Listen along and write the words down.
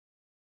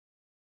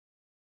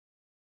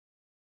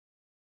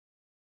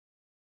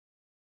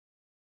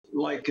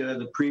like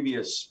the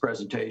previous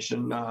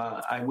presentation,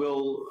 I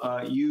will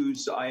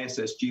use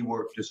ISSG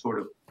work to sort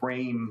of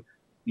frame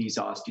these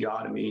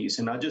osteotomies.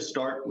 And I'll just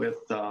start with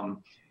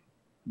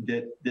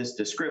this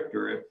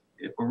descriptor.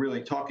 If we're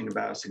really talking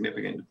about a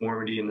significant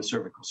deformity in the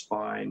cervical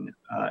spine,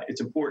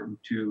 it's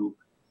important to,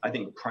 I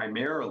think,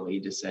 primarily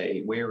to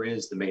say, where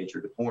is the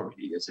major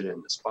deformity? Is it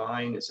in the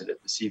spine? Is it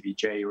at the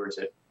CVJ? Or is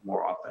it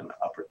more often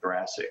upper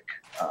thoracic?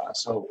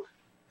 So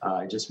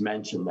I just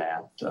mentioned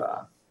that.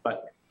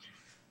 But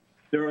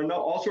there are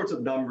all sorts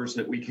of numbers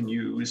that we can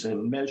use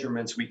and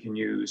measurements we can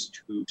use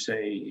to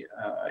say,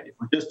 if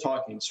we're just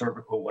talking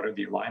cervical, what are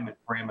the alignment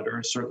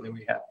parameters? Certainly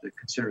we have to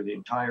consider the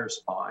entire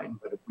spine,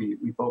 but if we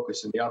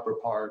focus in the upper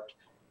part,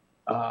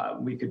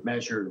 we could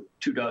measure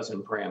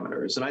 24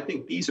 parameters. And I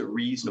think these are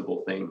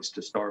reasonable things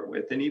to start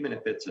with. And even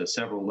if it's a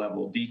several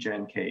level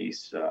degen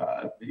case,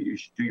 you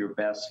should do your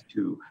best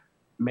to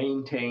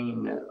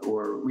maintain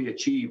or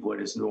re-achieve what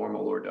is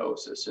normal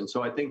lordosis. And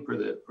so I think for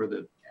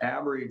the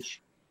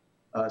average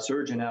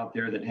surgeon out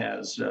there that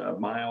has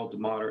mild to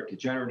moderate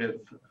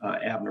degenerative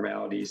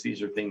abnormalities,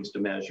 these are things to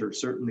measure.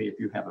 Certainly if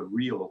you have a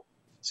real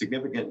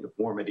significant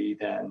deformity,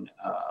 then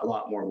a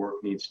lot more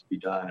work needs to be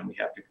done, and we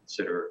have to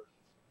consider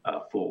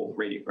full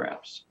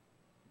radiographs.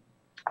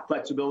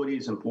 Flexibility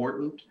is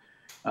important.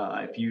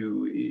 If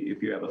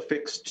you have a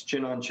fixed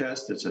chin on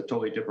chest, it's a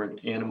totally different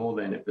animal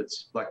than if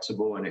it's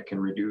flexible and it can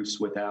reduce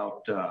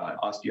without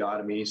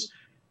osteotomies.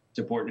 It's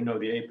important to know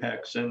the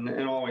apex and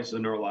always the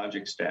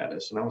neurologic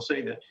status. And I will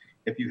say that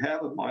if you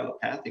have a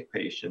myelopathic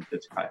patient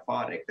that's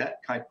kyphotic, that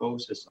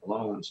kyphosis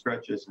alone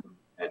stretches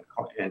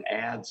and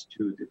adds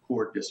to the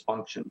cord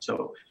dysfunction.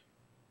 So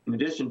in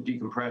addition to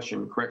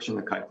decompression, correction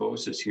of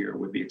kyphosis here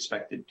would be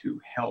expected to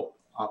help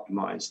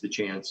optimize the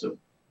chance of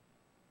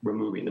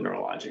removing the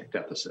neurologic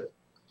deficit.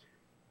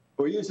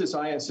 We'll use this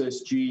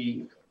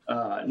ISSG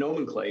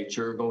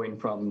nomenclature going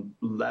from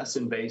less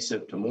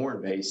invasive to more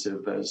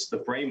invasive as the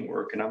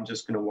framework, and I'm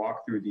just going to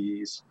walk through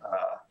these,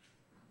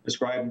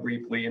 describe them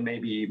briefly, and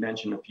maybe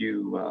mention a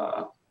few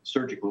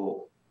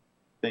surgical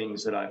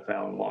things that I've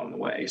found along the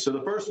way. So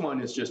the first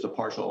one is just a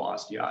partial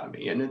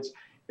osteotomy, and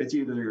it's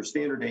either your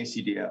standard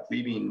ACDF,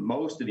 leaving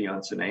most of the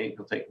uncinate,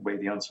 he'll take away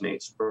the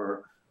uncinate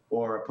spur,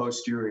 or a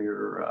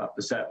posterior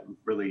facet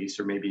release,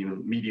 or maybe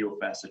even medial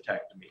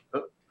facetectomy.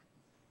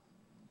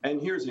 And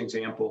here's an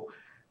example.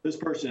 This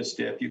person is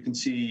stiff. You can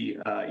see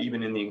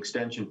even in the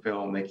extension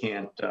film, they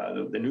can't,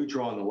 the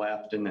neutral on the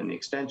left and then the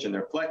extension,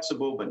 they're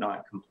flexible, but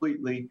not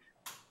completely.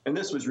 And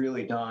this was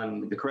really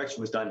done, the correction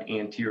was done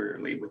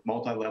anteriorly with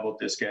multi-level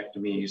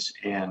discectomies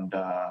and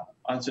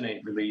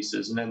uncinate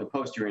releases. And then the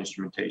posterior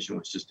instrumentation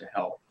was just to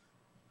help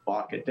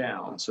lock it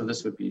down. So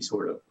this would be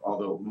sort of,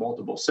 although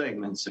multiple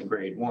segments in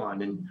grade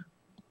 1. And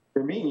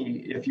for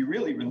me, if you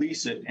really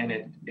release it and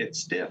it's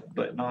stiff,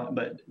 but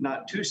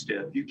not too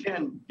stiff, you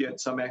can get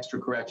some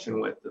extra correction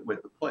with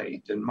the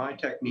plate. And my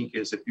technique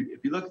is, if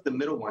you look at the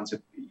middle ones,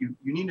 you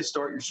need to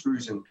start your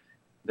screws in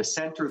the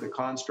center of the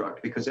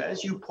construct, because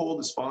as you pull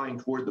the spine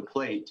toward the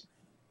plate,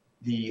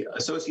 the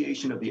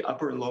association of the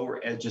upper and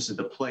lower edges of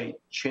the plate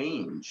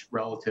change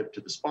relative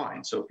to the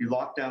spine. So if you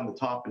lock down the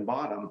top and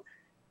bottom,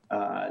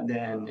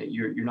 then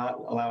you're not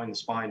allowing the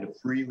spine to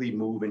freely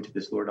move into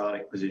this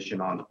lordotic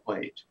position on the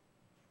plate.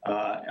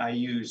 I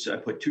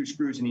put 2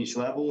 screws in each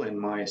level, and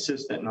my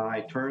assistant and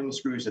I turn the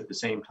screws at the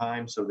same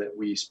time so that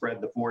we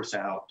spread the force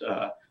out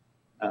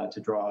to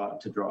draw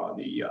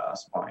the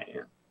spine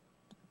in.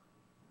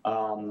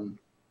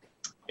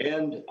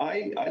 And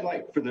I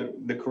like for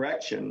the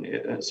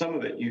correction, some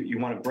of it you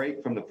want to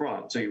break from the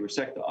front. So you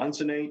resect the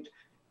uncinate,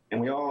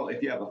 and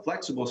if you have a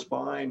flexible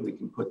spine, we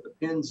can put the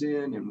pins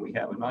in, and we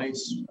have a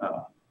nice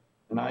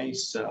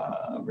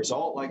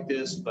result like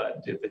this.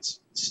 But if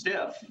it's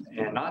stiff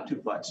and not too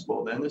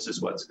flexible, then this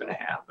is what's going to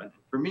happen.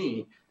 For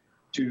me,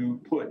 to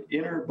put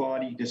inner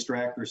body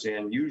distractors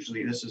in,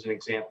 usually this is an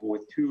example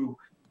with 2,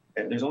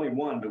 there's only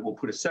one, but we'll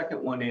put a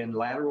second one in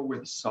lateral where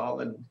the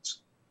solid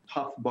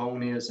tough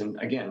bone is, and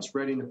again,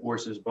 spreading the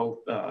forces, both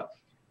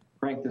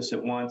crank this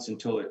at once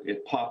until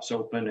it pops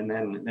open, and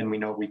then we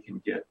know we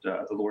can get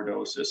the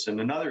lordosis. And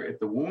another, if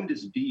the wound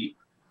is deep,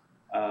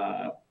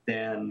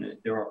 then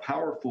there are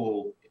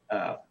powerful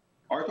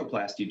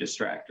arthroplasty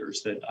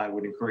distractors that I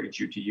would encourage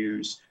you to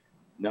use.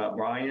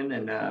 Brian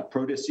and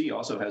Protis C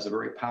also has a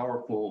very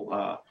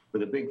powerful,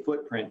 with a big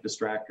footprint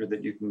distractor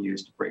that you can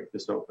use to break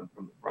this open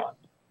from the front.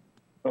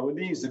 But with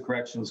these, the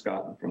correction's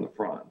gotten from the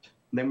front.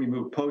 And then we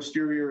move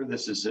posterior.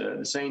 This is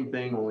the same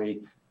thing,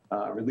 only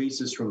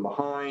releases from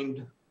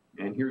behind.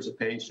 And here's a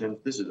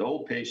patient. This is an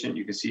old patient.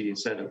 You can see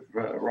instead of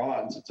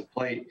rods, it's a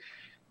plate.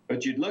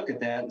 But you'd look at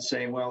that and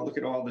say, well, look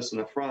at all this in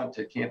the front.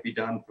 It can't be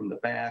done from the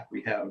back.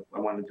 I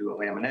want to do a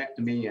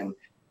laminectomy, and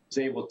was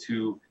able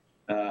to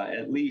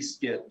at least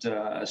get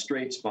a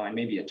straight spine,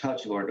 maybe a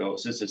touch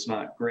lordosis. It's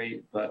not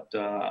great, but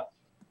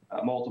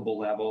multiple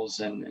levels.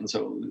 And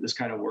so this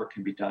kind of work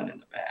can be done in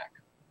the back.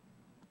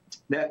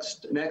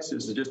 Next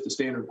is just a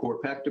standard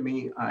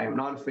corpectomy. I am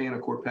not a fan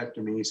of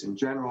corpectomies in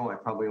general. I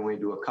probably only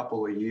do a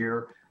couple a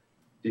year.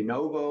 de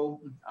novo,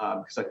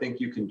 because I think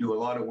you can do a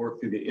lot of work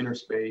through the inner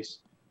space.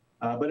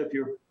 But if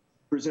you're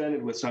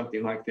presented with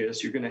something like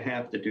this, you're going to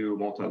have to do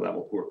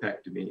multi-level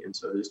corpectomy. And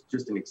so this is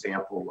just an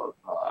example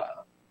of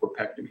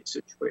corpectomy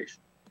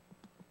situation.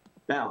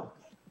 Now,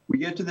 we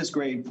get to this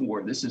grade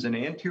 4. This is an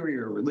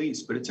anterior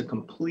release, but it's a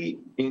complete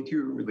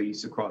anterior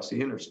release across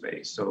the inner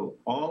space. So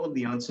all of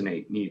the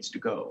uncinate needs to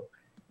go.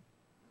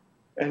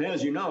 And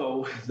as you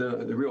know,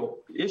 the real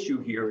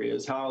issue here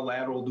is how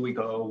lateral do we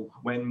go?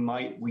 When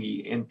might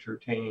we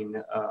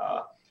entertain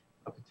a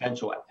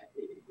potential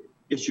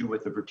issue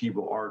with the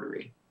vertebral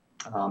artery?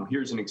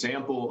 Here's an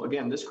example.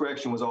 Again, this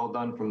correction was all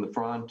done from the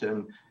front.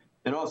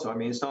 And also, I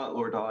mean, it's not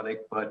lordotic,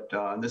 but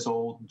this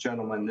old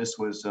gentleman, this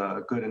was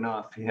good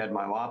enough. He had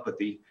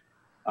myelopathy.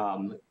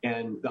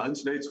 And the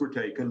uncinate were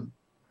taken,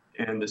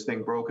 and this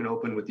thing broken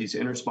open with these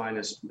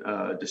interspinous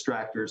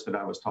distractors that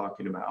I was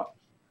talking about,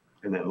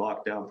 and then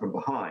locked down from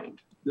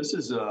behind. This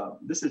is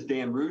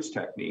Dan Rue's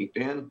technique.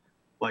 Dan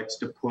likes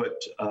to put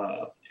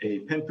a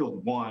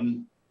pin-filled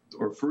 1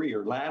 or free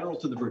or lateral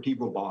to the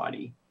vertebral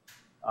body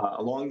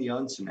along the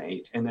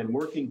uncinate, and then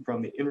working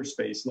from the inner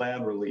space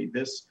laterally.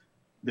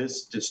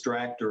 This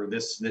distractor,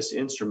 this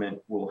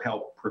instrument will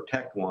help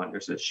protect one.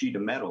 There's a sheet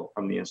of metal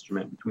from the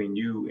instrument between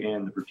you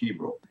and the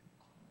vertebral.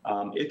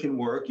 It can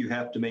work. You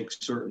have to make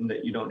certain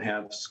that you don't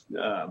have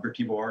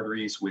vertebral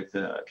arteries with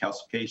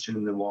calcification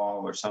in the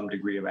wall or some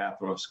degree of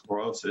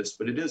atherosclerosis,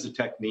 but it is a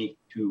technique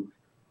to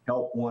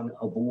help one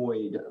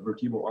avoid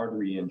vertebral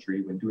artery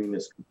injury when doing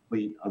this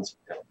complete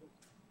uncinate.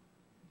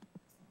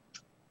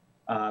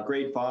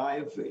 Grade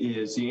 5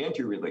 is the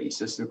anterior release.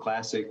 This is the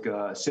classic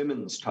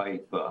Simmons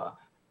type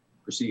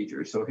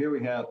procedure. So here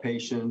we have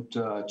patient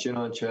chin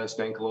on chest,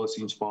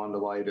 ankylosing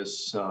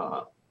spondylitis,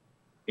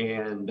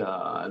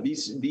 and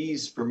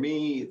these for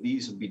me,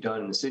 these would be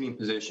done in the sitting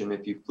position.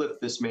 If you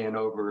flip this man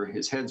over,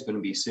 his head's going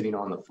to be sitting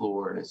on the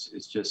floor, and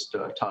it's just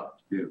tough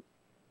to do.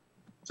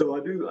 So I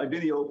do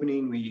the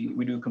opening.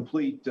 We do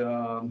complete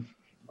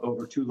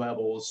over 2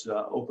 levels,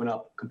 open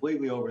up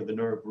completely over the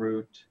nerve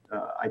root.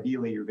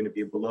 Ideally, you're going to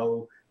be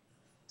below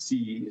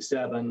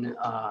C7,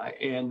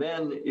 and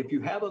then if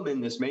you have them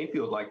in this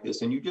Mayfield like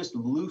this and you just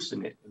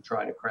loosen it and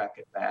try to crack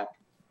it back,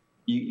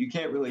 you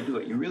can't really do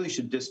it. You really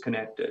should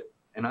disconnect it.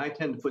 And I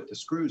tend to put the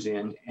screws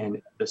in,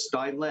 and the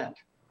stylet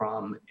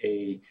from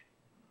a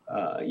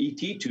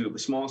ET tube, a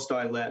small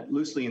stylet,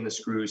 loosely in the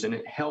screws, and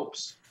it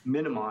helps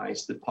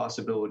minimize the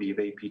possibility of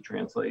AP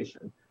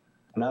translation.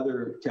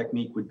 Another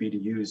technique would be to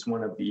use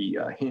one of the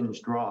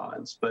hinged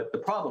rods. But the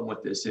problem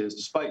with this is,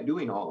 despite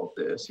doing all of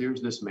this,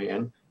 here's this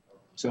man.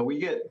 So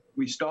we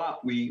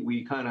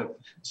kind of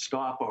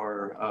stop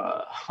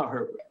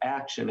our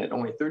action at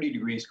only 30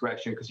 degrees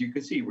correction, because you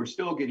can see we're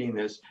still getting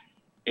this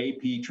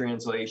AP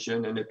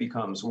translation, and it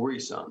becomes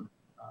worrisome.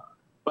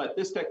 But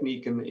this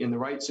technique in the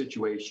right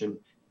situation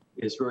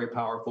is very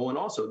powerful. And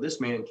also,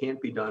 this man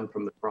can't be done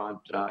from the front.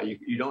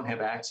 You don't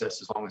have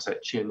access as long as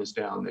that chin is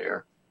down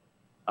there.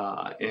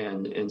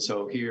 And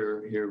so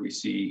here we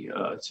see,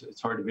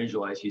 it's hard to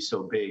visualize, he's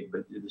so big,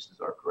 but this is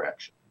our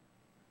correction.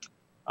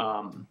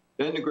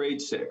 Then to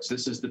grade 6,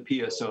 this is the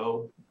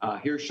PSO.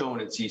 Here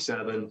shown at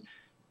C7.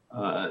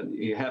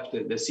 You have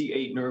the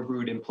C8 nerve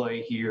root in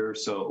play here,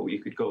 so you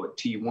could go at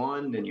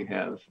T1, then you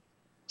have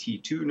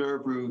T2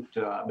 nerve root,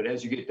 but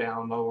as you get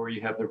down lower,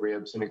 you have the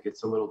ribs, and it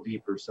gets a little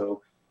deeper.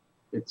 So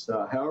it's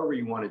however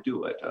you want to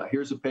do it.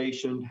 Here's a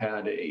patient,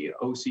 had a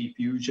OC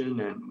fusion,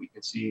 and we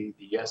can see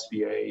the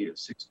SVA is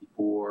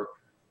 64.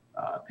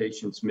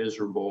 Patient's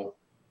miserable.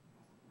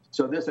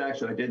 So this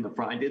actually I did in the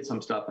front. I did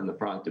some stuff in the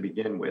front to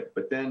begin with,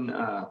 but then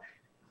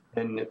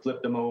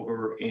flipped them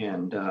over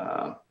and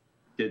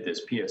did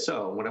this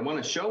PSO. What I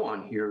want to show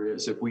on here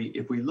is if we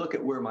look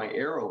at where my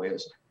arrow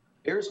is,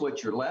 here's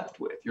what you're left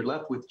with. You're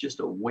left with just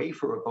a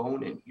wafer of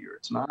bone in here.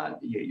 It's not,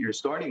 you're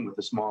starting with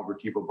a small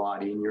vertebral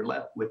body, and you're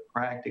left with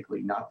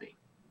practically nothing.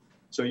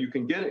 So you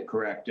can get it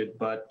corrected,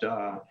 but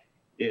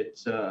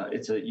it's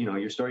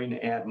you're starting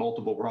to add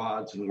multiple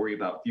rods and worry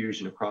about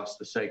fusion across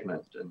the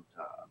segment,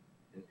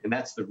 and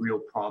that's the real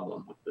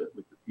problem with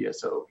the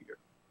PSO here.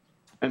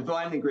 And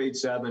finally, grade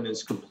 7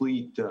 is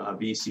complete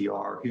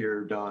VCR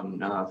here,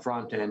 done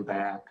front and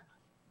back.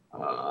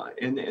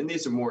 And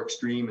these are more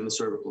extreme in the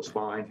cervical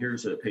spine.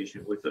 Here's a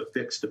patient with a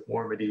fixed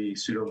deformity,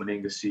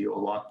 pseudomeningocele,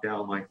 locked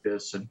down like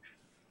this. And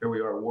here we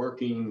are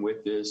working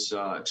with this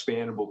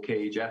expandable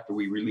cage after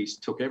we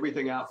took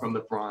everything out from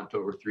the front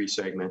over 3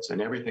 segments and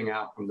everything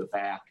out from the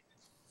back,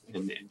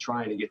 and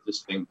trying to get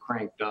this thing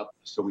cranked up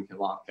so we can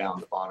lock down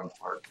the bottom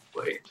part of the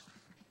plate.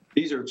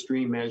 These are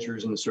extreme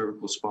measures in the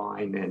cervical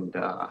spine,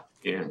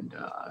 and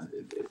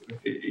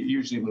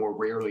usually more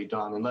rarely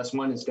done, unless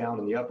one is down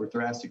in the upper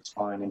thoracic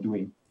spine and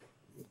doing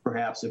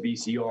perhaps a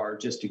VCR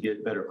just to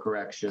get better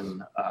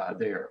correction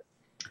there.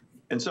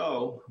 And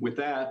so with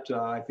that,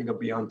 I think I'll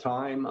be on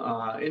time.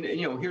 And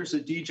here's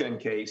a degen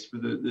case for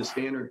the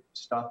standard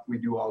stuff we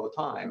do all the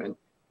time. And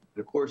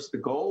of course, the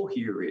goal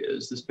here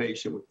is this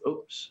patient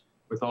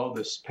with all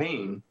this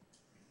pain.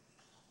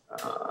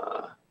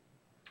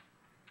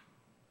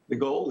 the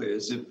goal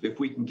is if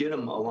we can get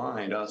them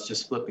aligned, us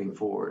just flipping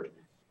forward,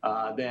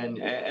 then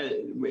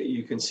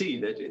you can see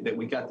that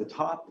we got the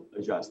top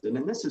adjusted.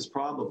 And this is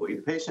probably,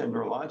 the patient had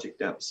neurologic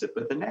deficit,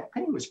 but the neck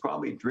pain was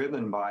probably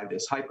driven by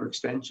this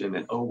hyperextension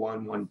at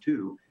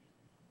 0112.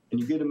 And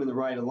you get them in the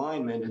right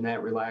alignment, and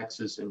that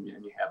relaxes, and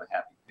you have a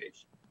happy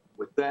patient.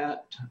 With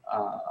that,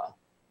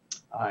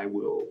 I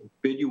will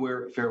bid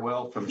you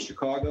farewell from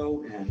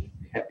Chicago, and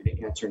happy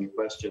to answer any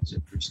questions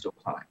if there's still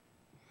time.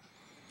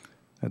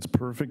 That's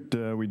perfect.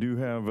 We do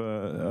have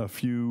a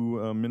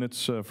few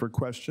minutes for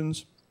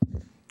questions.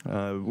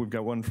 We've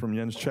got one from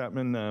Jens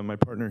Chapman, my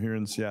partner here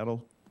in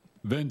Seattle.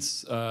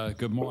 Vince,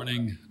 good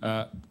morning.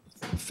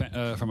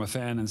 From a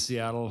fan in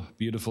Seattle,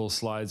 beautiful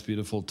slides,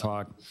 beautiful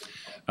talk.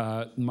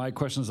 My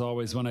question is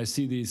always, when I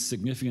see these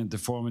significant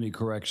deformity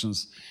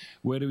corrections,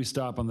 where do we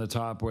stop on the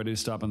top? Where do we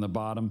stop on the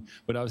bottom?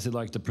 We'd obviously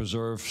like to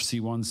preserve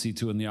C1,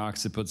 C2 in the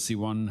occiput,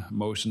 C1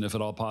 motion, if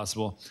at all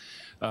possible.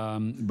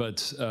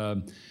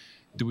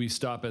 Do we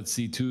stop at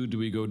C2? Do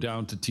we go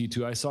down to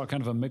T2? I saw kind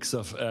of a mix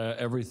of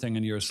everything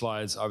in your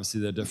slides.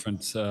 Obviously, the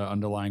different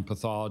underlying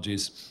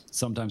pathologies.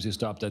 Sometimes you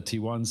stopped at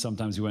T1,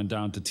 sometimes you went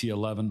down to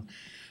T11.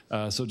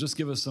 So just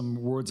give us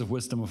some words of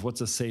wisdom of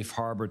what's a safe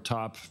harbor,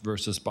 top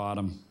versus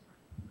bottom.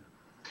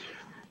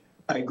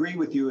 I agree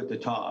with you at the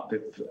top.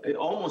 If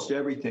almost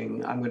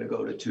everything, I'm going to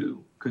go to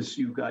 2, because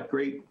you've got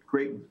great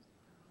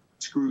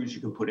screws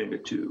you can put into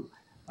 2.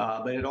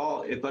 But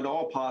if at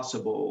all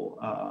possible,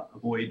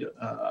 avoid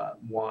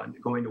 1,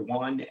 going to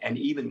 1, and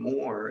even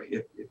more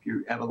if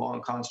you have a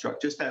long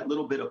construct. Just that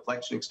little bit of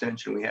flexion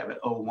extension we have at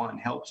 01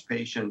 helps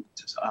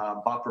patients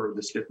buffer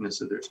the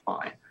stiffness of their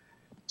spine.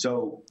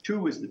 So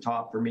 2 is the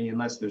top for me,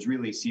 unless there's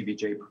really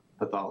CVJ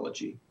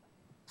pathology.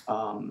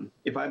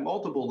 If I have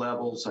multiple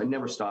levels, I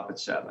never stop at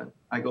 7.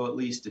 I go at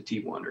least to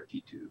T1 or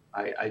T2.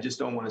 I just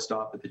don't want to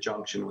stop at the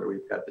junction where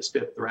we've got the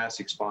stiff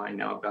thoracic spine.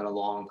 Now I've got a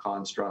long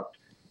construct.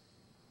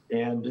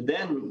 And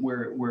then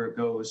where it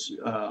goes,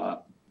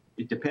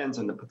 it depends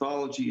on the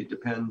pathology. It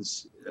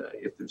depends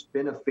if there's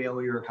been a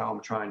failure, how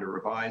I'm trying to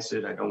revise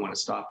it. I don't want to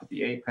stop at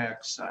the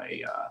apex.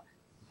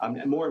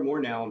 I'm more and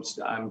more now,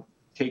 I'm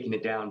taking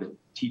it down to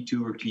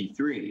T2 or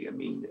T3. I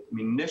mean,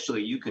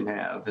 initially you can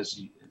have, as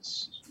you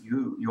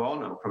all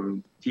know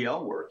from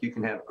TL work, you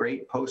can have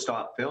great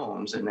post-op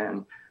films, and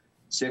then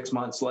 6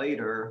 months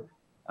later,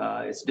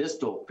 it's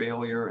distal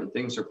failure and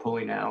things are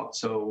pulling out.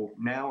 So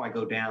now I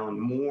go down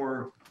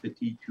more to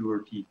T2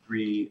 or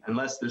T3,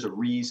 unless there's a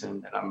reason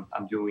that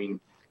I'm doing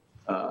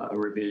a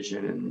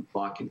revision and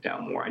blocking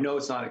down more. I know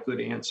it's not a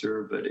good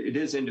answer, but it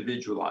is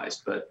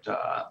individualized, but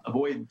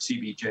avoid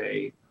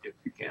CBJ if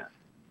you can.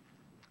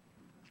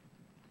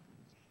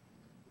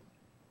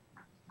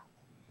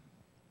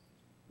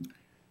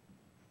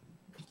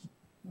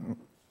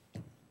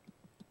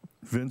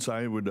 Vince,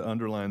 I would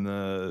underline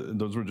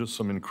those were just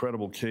some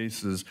incredible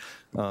cases.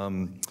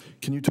 Can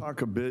you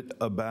talk a bit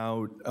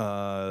about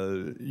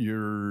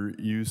your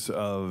use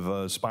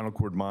of spinal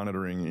cord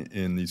monitoring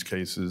in these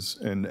cases,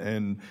 and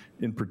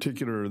in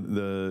particular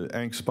the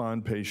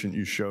Angst-Spahn patient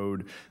you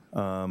showed?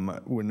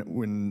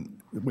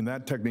 When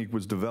that technique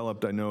was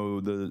developed, I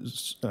know the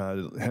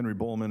Henry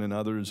Bullman and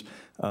others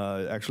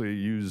actually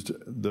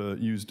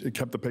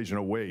kept the patient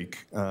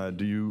awake.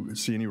 Do you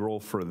see any role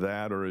for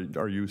that, or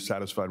are you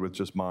satisfied with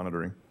just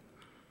monitoring?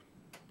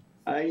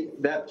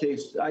 That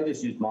case, I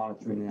just used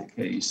monitoring in that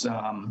case.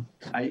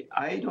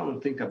 I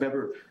don't think I've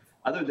ever,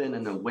 other than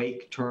an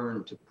awake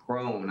turn to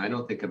prone, I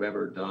don't think I've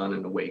ever done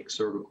an awake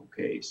cervical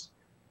case.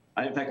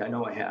 In fact, I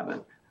know I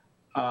haven't.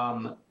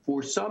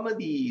 For some of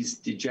these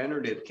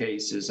degenerative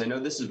cases, I know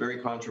this is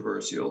very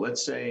controversial.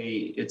 Let's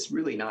say it's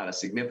really not a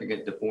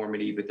significant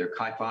deformity, but they're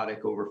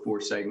kyphotic over 4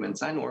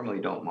 segments. I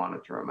normally don't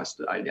monitor them.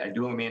 I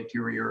do them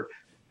anterior.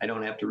 I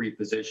don't have to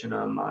reposition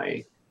them.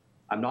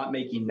 I'm not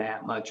making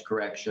that much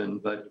correction,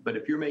 but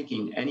if you're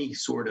making any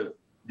sort of,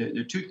 there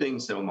are 2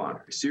 things that I'll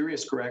monitor: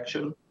 serious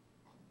correction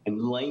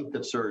and length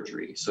of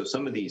surgery. So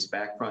some of these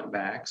front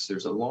backs,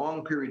 there's a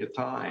long period of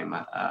time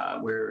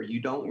where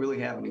you don't really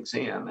have an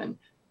exam, and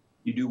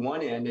you do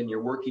one end and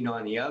you're working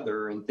on the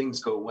other, and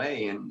things go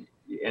away. And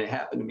it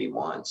happened to me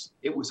once.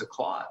 It was a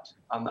clot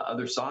on the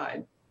other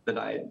side that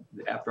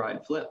after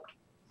I'd flipped.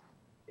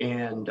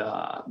 And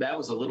that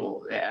was a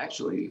little,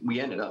 actually, we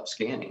ended up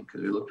scanning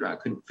because we looked around,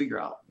 couldn't figure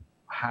out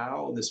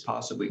how this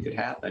possibly could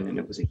happen. And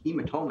it was a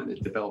hematoma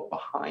that developed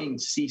behind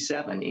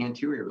C7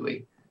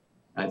 anteriorly.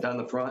 I'd done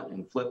the front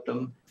and flipped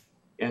them.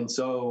 And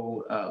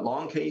so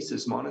long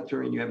cases,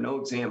 monitoring, you have no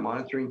exam,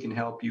 monitoring can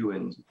help you,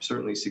 and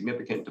certainly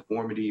significant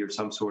deformity or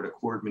some sort of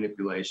cord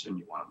manipulation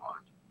you want to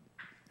monitor.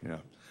 Yeah.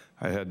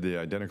 I had the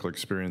identical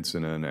experience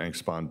in an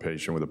Angst-Spahn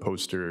patient with a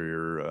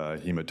posterior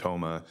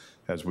hematoma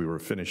as we were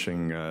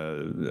finishing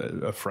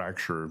a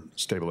fracture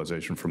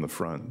stabilization from the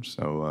front.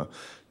 So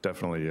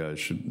definitely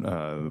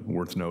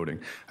worth noting.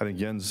 I think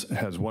Jens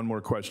has one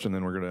more question,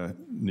 then we're going to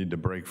need to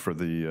break for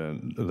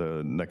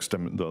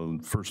the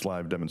first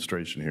live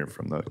demonstration here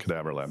from the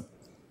cadaver lab.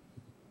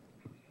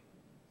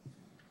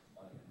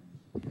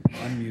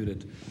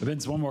 Unmuted.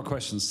 Vince, one more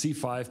question.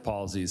 C5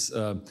 palsies.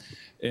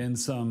 In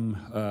some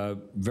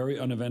very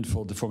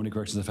uneventful deformity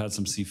corrections, I've had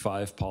some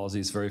C5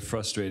 palsies, very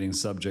frustrating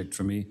subject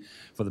for me,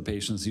 for the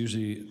patients.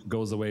 Usually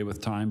goes away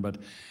with time, but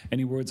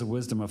any words of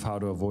wisdom of how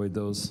to avoid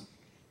those?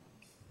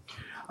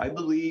 I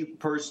believe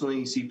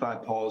personally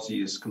C5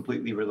 palsy is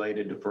completely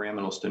related to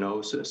foraminal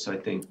stenosis. I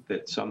think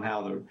that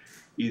somehow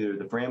either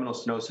the foraminal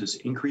stenosis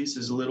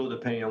increases a little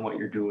depending on what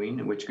you're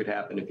doing, which could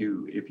happen if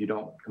you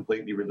don't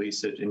completely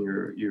release it and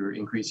you're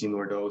increasing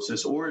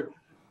lordosis, or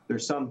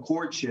there's some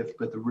cord shift,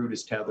 but the root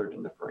is tethered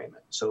in the foramen.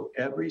 So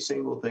every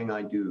single thing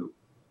I do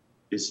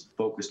is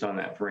focused on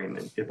that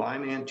foramen. If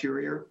I'm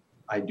anterior,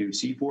 I do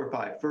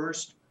C4-5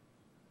 first,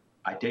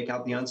 I take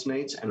out the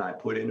uncinnates, and I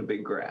put in a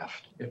big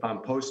graft. If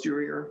I'm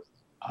posterior,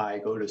 I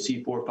go to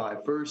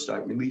C4-5 first, I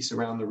release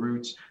around the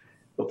roots.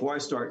 Before I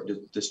start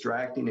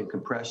distracting and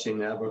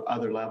compressing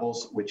other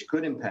levels, which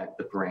could impact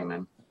the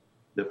foramen,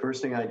 the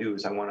first thing I do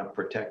is I want to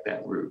protect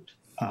that root.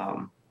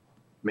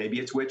 Maybe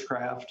it's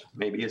witchcraft,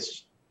 maybe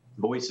it's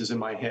voices in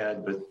my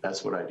head, but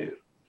that's what I do.